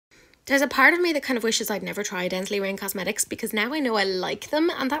There's a part of me that kind of wishes I'd never tried Ensley Reign Cosmetics because now I know I like them,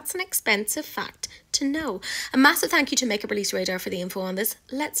 and that's an expensive fact to know. A massive thank you to Makeup Release Radar for the info on this.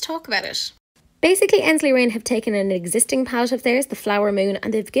 Let's talk about it. Basically, Ensley Reign have taken an existing palette of theirs, the Flower Moon,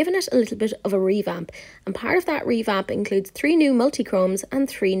 and they've given it a little bit of a revamp. And part of that revamp includes 3 new multi-chromes and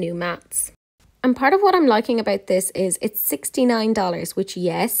 3 new mattes. And part of what I'm liking about this is it's $69, which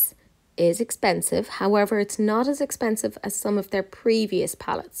yes, is expensive. However, it's not as expensive as some of their previous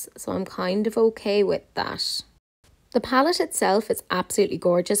palettes, so I'm kind of okay with that. The palette itself is absolutely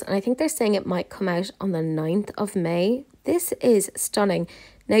gorgeous, and I think they're saying it might come out on the 9th of May. This is stunning.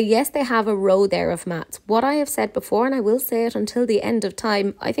 Now, yes, they have a row there of mattes. What I have said before, and I will say it until the end of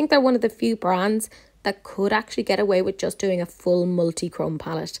time, I think they're one of the few brands that could actually get away with just doing a full multi-chrome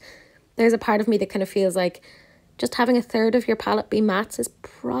palette. There's a part of me that kind of feels like just having a third of your palette be mattes is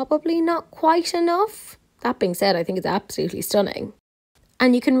probably not quite enough. That being said, I think it's absolutely stunning.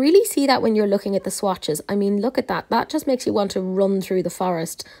 And you can really see that when you're looking at the swatches. I mean, look at that. That just makes you want to run through the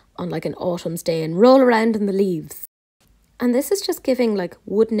forest on like an autumn's day and roll around in the leaves. And this is just giving like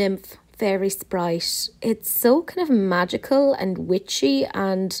wood nymph, fairy sprite. It's so kind of magical and witchy,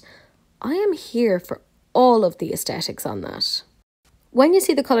 and I am here for all of the aesthetics on that. When you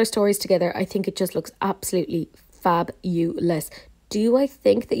see the colour stories together, I think it just looks absolutely fabulous. Do I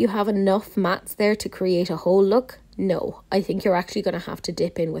think that you have enough mattes there to create a whole look? No, I think you're actually going to have to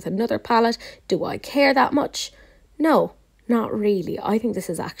dip in with another palette. Do I care that much? No, not really. I think this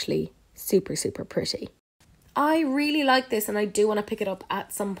is actually super, super pretty. I really like this and I do want to pick it up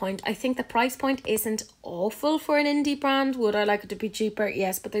at some point. I think the price point isn't awful for an indie brand. Would I like it to be cheaper?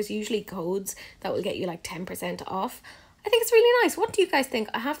 Yes, but there's usually codes that will get you like 10% off. I think it's really nice. What do you guys think?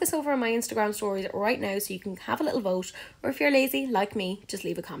 I have this over on my Instagram stories right now so you can have a little vote. Or if you're lazy like me, just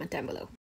leave a comment down below.